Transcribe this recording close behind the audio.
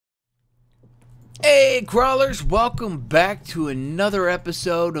Hey crawlers, welcome back to another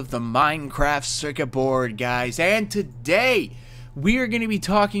episode of the Minecraft circuit board, guys. And today we are going to be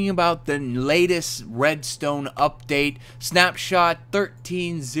talking about the latest redstone update, Snapshot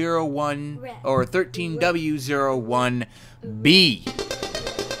 1301 or 13W01B.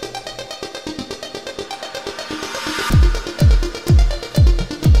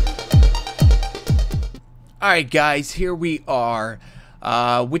 Alright guys, here we are.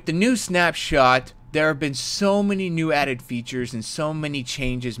 With the new Snapshot, there have been so many new added features and so many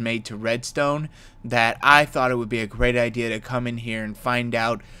changes made to redstone that I thought it would be a great idea to come in here and find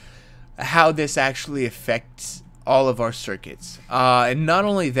out how this actually affects all of our circuits. And not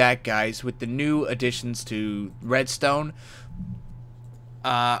only that, guys, with the new additions to redstone,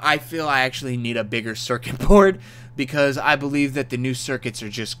 I feel I actually need a bigger circuit board because I believe that the new circuits are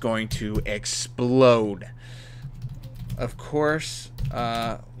just going to explode. Of course,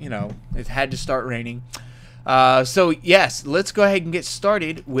 you know, it had to start raining. So yes, let's go ahead and get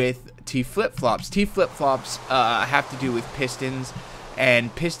started with T flip-flops. T flip-flops have to do with pistons,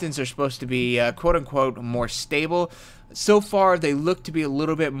 and pistons are supposed to be quote-unquote more stable. So far, they look to be a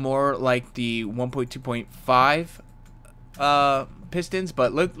little bit more like the 1.2.5 pistons,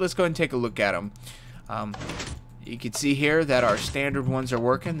 but let's go ahead and take a look at them. You can see here that our standard ones are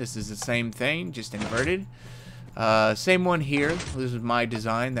working. This is the same thing, just inverted. Same one here. This is my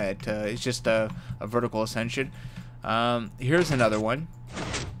design that is just a vertical ascension. Here's another one,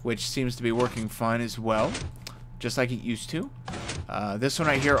 which seems to be working fine as well, just like it used to. This one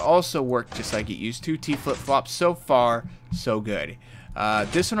right here also worked just like it used to. T flip-flop, so far, so good.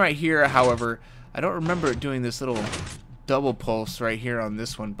 This one right here, however, I don't remember it doing this little double pulse right here on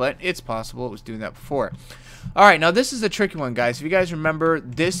this one, but it's possible it was doing that before. Alright, now this is a tricky one, guys. If you guys remember,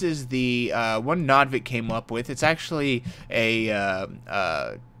 this is the one Nodvik came up with. It's actually a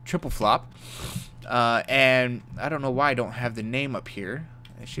triple flop. And I don't know why I don't have the name up here.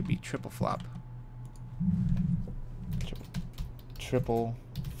 It should be triple flop. Triple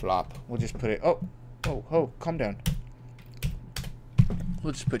flop. We'll just put it... Oh, calm down.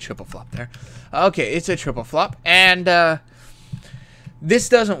 We'll just put triple flop there. Okay, it's a triple flop. And, this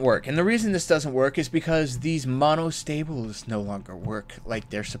doesn't work, and the reason this doesn't work is because these monostables no longer work like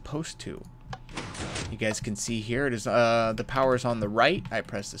they're supposed to. You guys can see here it is the power's on the right. I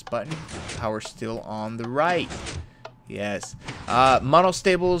press this button. Power's still on the right. Yes.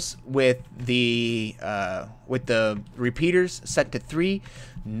 Monostables with the repeaters set to 3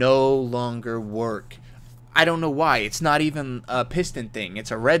 no longer work. I don't know why. It's not even a piston thing. It's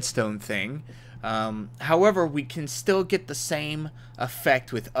a redstone thing. However, we can still get the same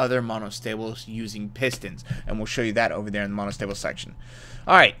effect with other monostables using pistons, and we'll show you that over there in the monostable section.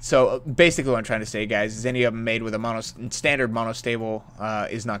 Alright, so basically what I'm trying to say, guys, is any of them made with a standard monostable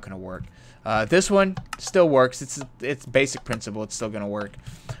is not going to work. This one still works. It's basic principle. It's still going to work.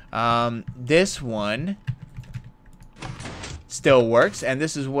 This one still works, and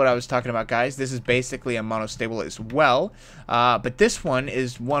this is what I was talking about, guys. This is basically a monostable as well, but this one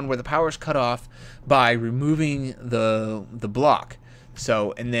is one where the power is cut off by removing the block.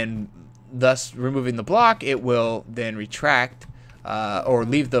 So, and then thus removing the block, it will then retract or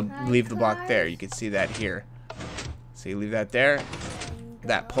leave the block there. You can see that here. So you leave that there,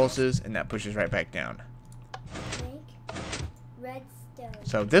 that pulses, and that pushes right back down.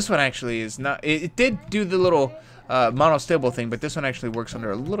 So this one actually is not. It did do the little monostable thing, but this one actually works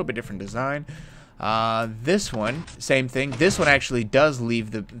under a little bit different design. This one, same thing. This one actually does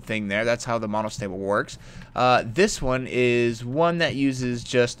leave the thing there. That's how the monostable works. This one is one that uses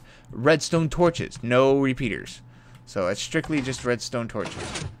just redstone torches, no repeaters. So it's strictly just redstone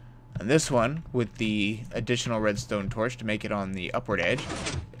torches. And this one, with the additional redstone torch to make it on the upward edge,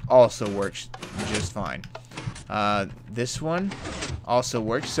 also works just fine. This one also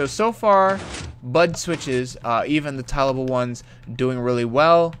works. So far, bud switches, even the tileable ones, doing really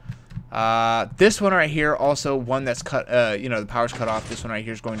well. This one right here, also one that's cut, you know, the power's cut off. This one right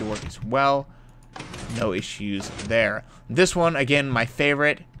here is going to work as well. No issues there. This one, again, my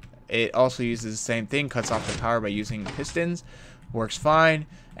favorite. It also uses the same thing, cuts off the power by using pistons. Works fine.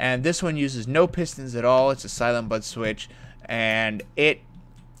 And this one uses no pistons at all. It's a silent bud switch, and it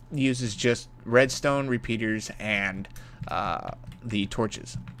uses just redstone repeaters and the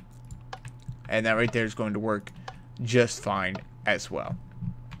torches. And that right there is going to work just fine as well.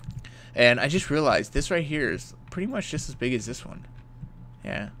 And I just realized this right here is pretty much just as big as this one.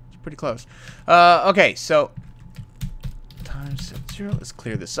 Yeah, it's pretty close. Okay, so times 0. Let's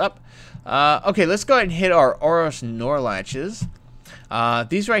clear this up. Okay, let's go ahead and hit our Oros NOR latches.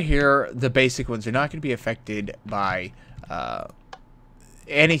 These right here, the basic ones, are not going to be affected by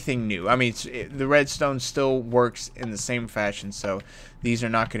anything new. I mean, the redstone still works in the same fashion, so these are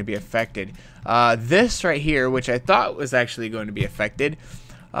not going to be affected. This right here, which I thought was actually going to be affected,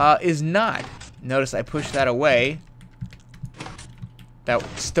 is not. Notice I pushed that away.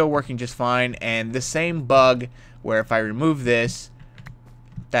 That's still working just fine, and the same bug where if I remove this,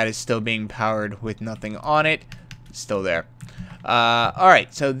 that is still being powered with nothing on it, still there.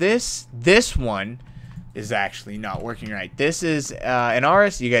 Alright, so this one is actually not working right. This is an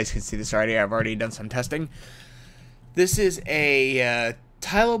RS. You guys can see this already. I've already done some testing. This is a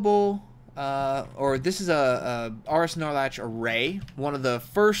tileable, or this is a RS Norlatch array, one of the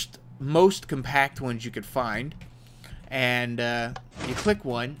first most compact ones you could find. And you click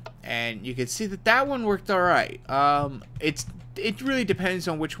one, and you can see that that one worked alright. It really depends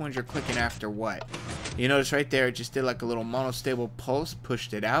on which ones you're clicking after what. You notice right there, it just did like a little monostable pulse,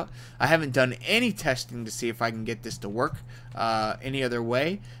 pushed it out. I haven't done any testing to see if I can get this to work any other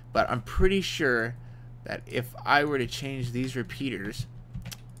way, but I'm pretty sure that if I were to change these repeaters,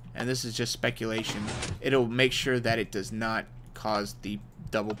 and this is just speculation, it'll make sure that it does not cause the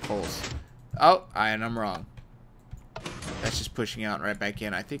double pulse. Oh, and I'm wrong. That's just pushing out right back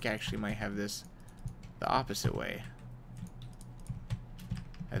in. I think I actually might have this the opposite way.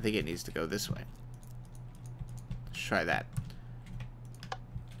 I think it needs to go this way. Let's try that.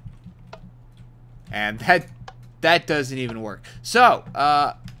 And that doesn't even work. So,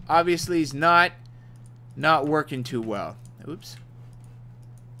 obviously it's not working too well. Oops.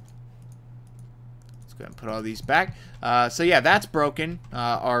 Let's go ahead and put all these back. So yeah, that's broken.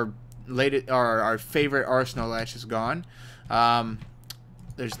 Our favorite RS Norlatch is gone.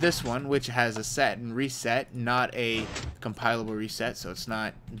 There's this one, which has a set and reset, not a compilable reset, so it's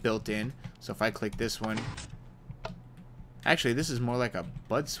not built in. So if I click this one, actually this is more like a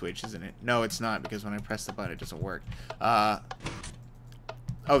bud switch, isn't it? No, it's not, because when I press the button it doesn't work. Oh,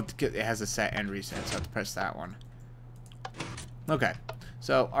 it has a set and reset, so I have to press that one. Okay,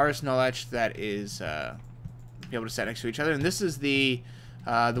 so RS Norlatch, that is be able to set next to each other, and this is the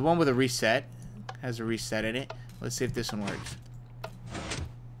one with a reset, has a reset in it. Let's see if this one works.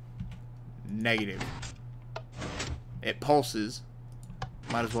 Negative. It pulses.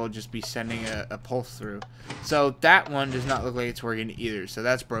 Might as well just be sending a pulse through. So that one does not look like it's working either. So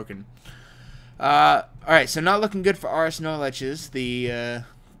that's broken. Alright, so not looking good for RS Norlatches, the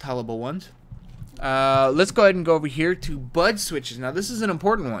tileable ones. Let's go ahead and go over here to bud switches. Now this is an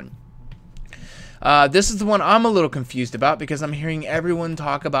important one. This is the one I'm a little confused about because I'm hearing everyone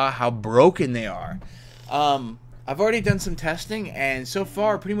talk about how broken they are. I've already done some testing, and so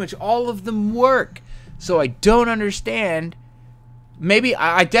far pretty much all of them work. So I don't understand. Maybe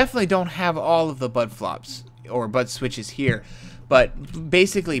I definitely don't have all of the bud flops or bud switches here, but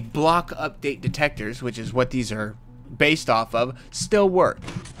basically block update detectors, which is what these are based off of, still work.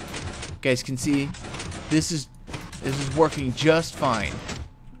 You guys can see this is working just fine.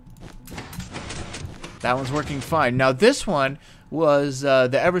 That one's working fine. Now this one was the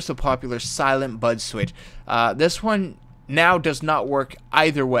ever so popular silent bud switch. This one now does not work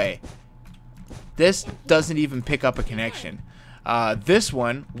either way. This doesn't even pick up a connection. This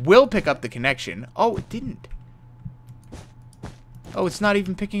one will pick up the connection. Oh, it didn't. Oh, it's not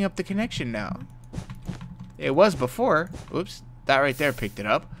even picking up the connection now. It was before. Oops, that right there picked it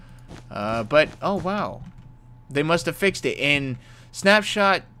up. But, oh wow. They must have fixed it. In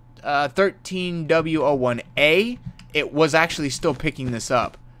Snapshot 13W01A, it was actually still picking this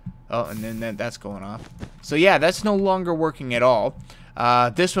up. Oh, and then that's going off. So yeah, that's no longer working at all.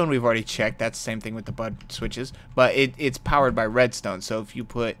 This one we've already checked. That's the same thing with the bud switches, but it's powered by redstone. So if you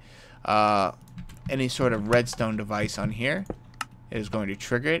put any sort of redstone device on here, it is going to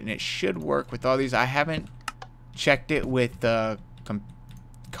trigger it, and it should work with all these. I haven't checked it with the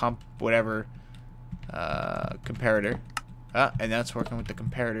comparator, and that's working with the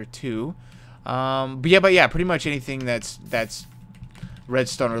comparator too. But yeah, pretty much anything that's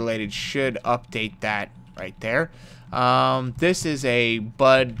redstone related should update that right there. This is a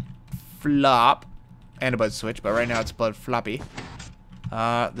bud flop and a bud switch, but right now it's bud floppy.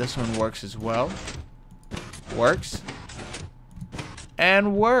 This one works as well. Works.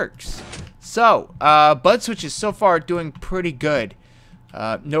 And works. So, bud switches so far doing pretty good.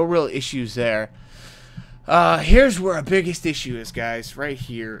 No real issues there. Here's where our biggest issue is, guys. Right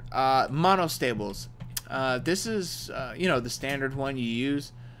here. Monostables. This is, you know, the standard one you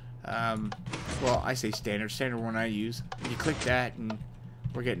use. Well, I say standard one I use. You click that and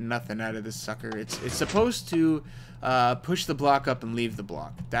we're getting nothing out of this sucker. It's supposed to push the block up and leave the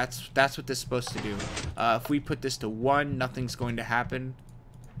block. That's what this is supposed to do. If we put this to 1, nothing's going to happen.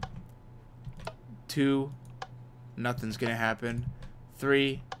 2, nothing's going to happen.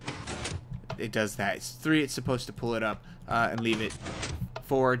 3, it does that. It's 3, it's supposed to pull it up and leave it.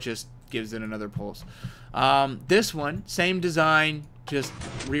 4 just gives it another pulse. This one, same design, just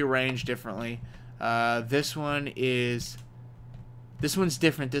rearranged differently. This one's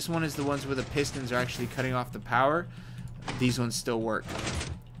different. This one is the ones where the pistons are actually cutting off the power. These ones still work.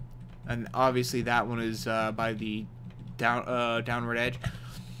 And obviously that one is by the downward edge.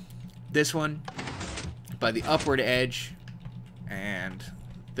 This one by the upward edge, and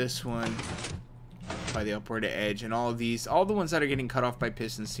this one by the upward edge. And all of these, all the ones that are getting cut off by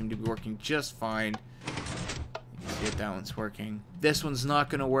pistons seem to be working just fine. You can see if that one's working. This one's not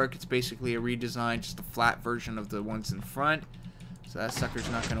going to work. It's basically a redesign, just a flat version of the ones in front. So that sucker's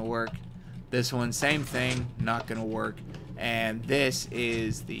not going to work. This one, same thing, not going to work. And this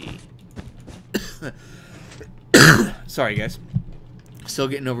is the... Sorry, guys. Still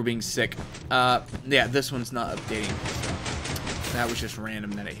getting over being sick. Yeah, this one's not updating. So that was just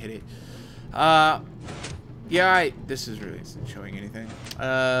random that I hit it. Yeah, this is really isn't showing anything.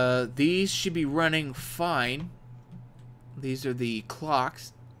 These should be running fine. These are the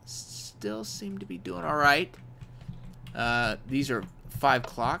clocks. Still seem to be doing alright. These are 5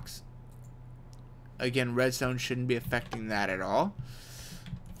 clocks. Again, redstone shouldn't be affecting that at all.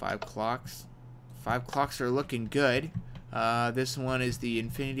 5 clocks. 5 clocks are looking good. This one is the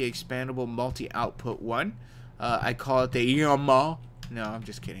Infinity Expandable Multi-Output one. I call it the EMO. No, I'm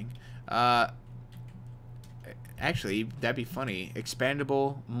just kidding. Actually, that'd be funny.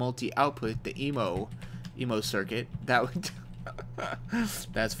 Expandable Multi-Output, the EMO circuit. That would...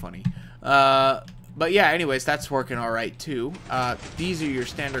 That's funny. But yeah, anyways, that's working alright too. These are your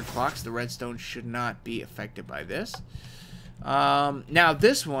standard clocks. The redstone should not be affected by this. Now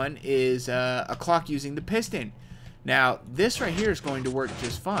this one is a clock using the piston. Now this right here is going to work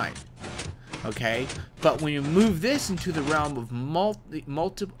just fine. Okay, but when you move this into the realm of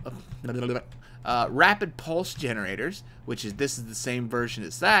rapid pulse generators, which is this is the same version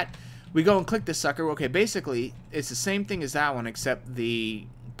as that, we go and click this sucker. Okay, basically it's the same thing as that one, except the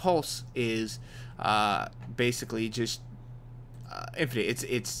pulse is basically just infinite.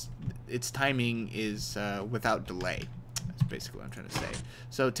 Its timing is without delay. That's basically what I'm trying to say.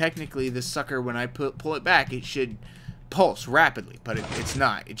 So technically, this sucker, when I pull it back, it should pulse rapidly, but it's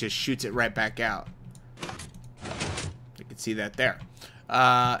not. It just shoots it right back out. You can see that there.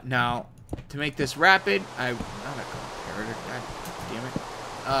 Now, to make this rapid, not a comparator. God damn it.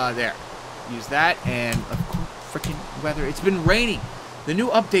 There. Use that, and freaking weather. It's been raining. The new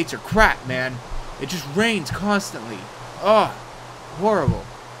updates are crap, man. It just rains constantly. Oh, horrible.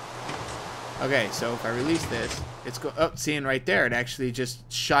 Okay, so if I release this, it's seeing right there, it actually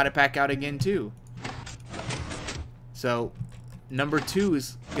just shot it back out again too. So number 2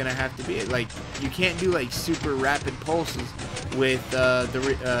 is gonna have to be like, you can't do like super rapid pulses with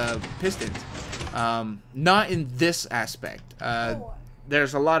the pistons. Not in this aspect.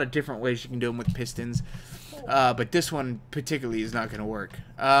 There's a lot of different ways you can do them with pistons. But this one particularly is not going to work.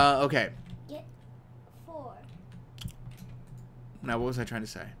 Okay. Get 4. Now, what was I trying to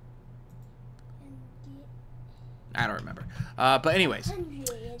say? I don't remember. But anyways,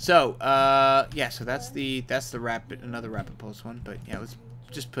 so yeah, so that's the another rapid pulse one. But yeah, let's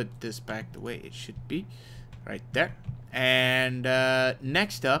just put this back the way it should be, right there. And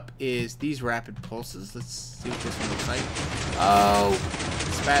next up is these rapid pulses. Let's see what this one looks like. Oh,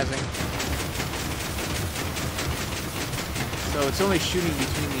 spazzing. So it's only shooting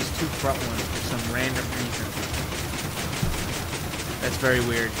between these 2 front ones for some random reason. That's very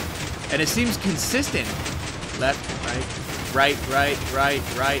weird. And it seems consistent. Left, right, left,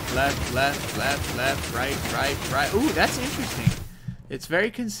 right. Ooh, that's interesting. It's very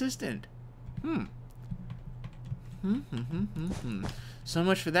consistent. So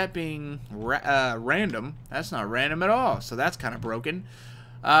much for that being random. That's not random at all. So that's kind of broken.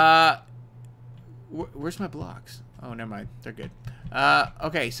 Where's my blocks? Oh, never mind. They're good.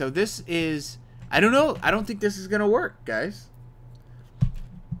 Okay, so this is... I don't know. I don't think this is going to work, guys.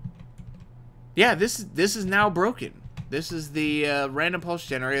 Yeah, this is now broken. This is the random pulse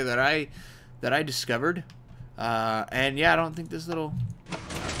generator that I discovered. And yeah, I don't think this little...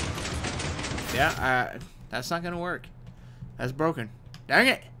 Yeah, that's not going to work. That's broken. Dang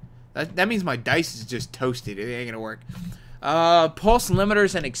it. That means my dice is just toasted. It ain't going to work. Pulse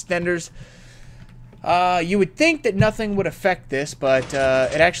limiters and extenders. You would think that nothing would affect this, but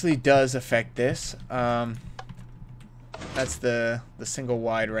it actually does affect this. That's the single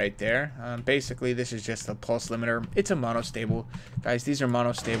wide right there. Basically, this is just a pulse limiter. It's a monostable. Guys, these are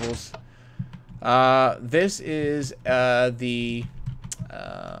monostables. This is the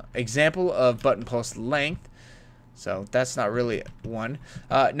example of button pulse length. So that's not really one.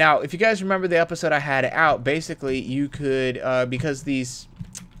 Now, if you guys remember the episode I had out, basically you could, because these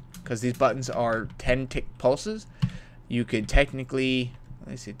buttons are 10 tick pulses, you could technically, let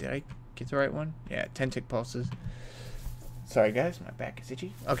me see, did I get the right one? Yeah, 10 tick pulses. Sorry guys, my back is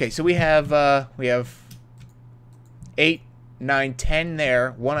itchy. Okay, so we have 8, 9, 10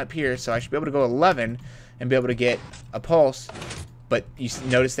 there, one up here, so I should be able to go 11 and be able to get a pulse. But you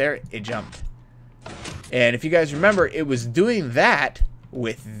notice there, it jumped. And if you guys remember, it was doing that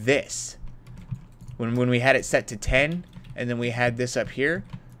with this. When we had it set to 10, and then we had this up here,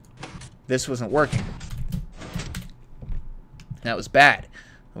 this wasn't working. That was bad.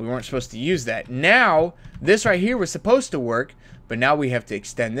 We weren't supposed to use that. Now, this right here was supposed to work, but now we have to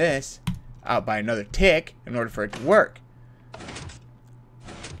extend this out by another tick in order for it to work.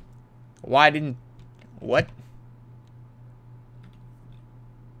 Why didn't... What?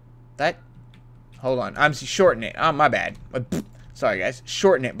 That... Hold on. I'm shortening it. Oh, my bad. Sorry, guys.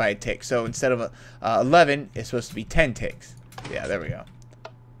 Shorten it by a tick. So instead of 11, it's supposed to be 10 ticks. Yeah, there we go.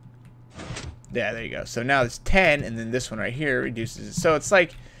 Yeah, there you go. So now it's 10, and then this one right here reduces it. So it's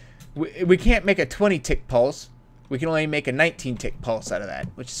like we can't make a 20 tick pulse. We can only make a 19 tick pulse out of that,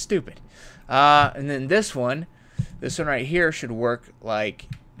 which is stupid. And then this one right here should work like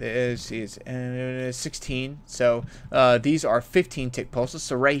this. Is 16. So these are 15 tick pulses.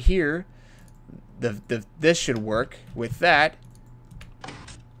 So right here, this should work with that,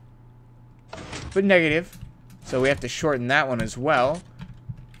 but negative. So we have to shorten that one as well.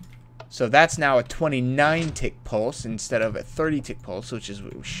 So that's now a 29 tick pulse instead of a 30 tick pulse, which is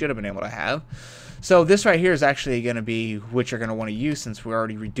what we should have been able to have. So this right here is actually going to be what you're going to want to use, since we're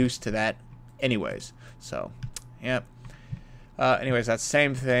already reduced to that anyways. So, yep. Anyways, that's the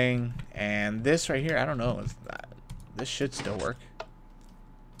same thing. And this right here, I don't know. This should still work.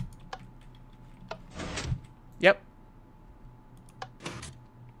 Yep.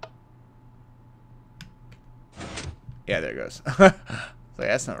 Yeah, there it goes. So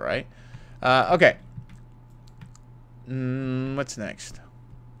that's not right. Okay. What's next?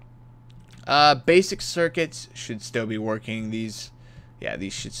 Basic circuits should still be working. These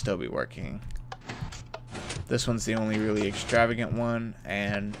should still be working. This one's the only really extravagant one,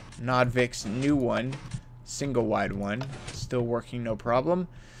 and Nodvik's new one, single wide one, still working, no problem.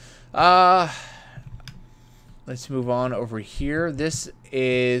 Let's move on over here. This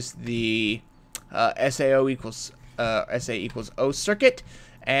is the SA equals O circuit,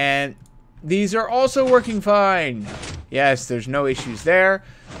 and these are also working fine. Yes, there's no issues there,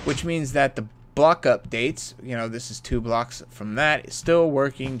 which means that the block updates, you know, this is 2 blocks from that, is still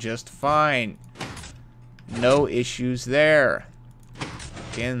working just fine. No issues there.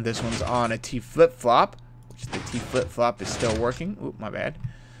 Again, this one's on a T flip-flop, which the T flip-flop is still working. Oop, my bad.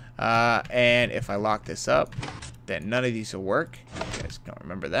 And if I lock this up, then none of these will work. You guys don't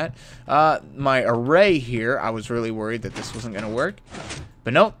remember that. My array here, I was really worried that this wasn't going to work.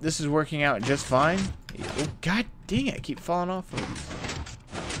 But nope, this is working out just fine. Oh, god dang it, I keep falling off of these.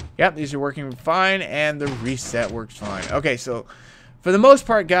 Yep, these are working fine, and the reset works fine. Okay, so for the most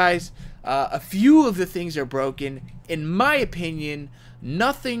part, guys, a few of the things are broken. In my opinion,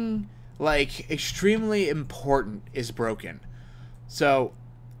 nothing like extremely important is broken. So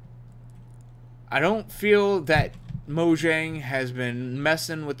I don't feel that Mojang has been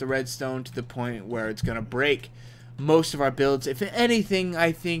messing with the redstone to the point where it's going to break most of our builds. If anything,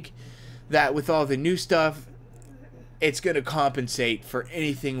 I think that with all the new stuff, it's going to compensate for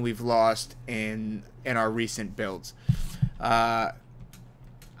anything we've lost in our recent builds.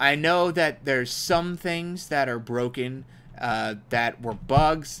 I know that there's some things that are broken that were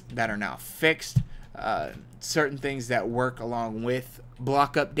bugs that are now fixed. Certain things that work along with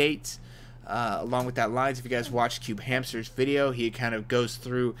block updates. Along with that lines, if you guys watch Cube Hamster's video, he kind of goes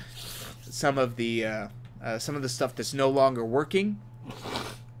through some of the stuff that's no longer working.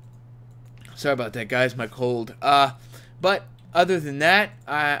 Sorry about that, guys, my cold. But other than that,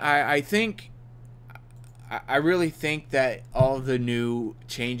 I really think that all the new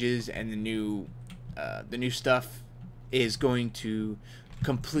changes and the new stuff is going to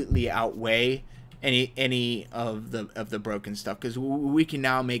completely outweigh any of the broken stuff, because we can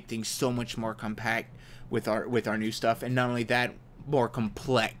now make things so much more compact with our new stuff, and not only that, more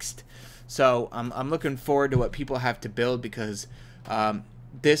complex. So I'm looking forward to what people have to build, because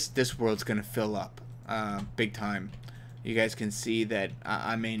this world's gonna fill up big time. You guys can see that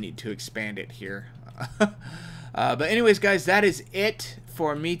I may need to expand it here. But anyways, guys, that is it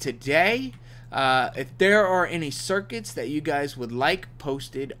for me today. If there are any circuits that you guys would like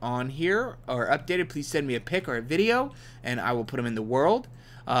posted on here or updated, please send me a pic or a video, and I will put them in the world.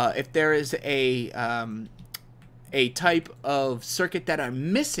 If there is a type of circuit that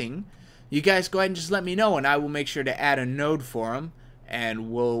I'm missing, you guys go ahead and just let me know, and I will make sure to add a node for them,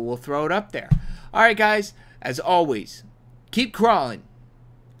 and we'll throw it up there. All right, guys. As always, keep crawling,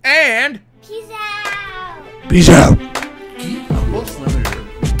 and Peace out. peace out. A pulse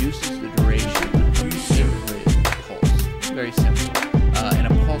limiter reduces the duration of a pulse. Very simple. And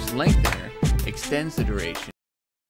a pulse lengthener extends the duration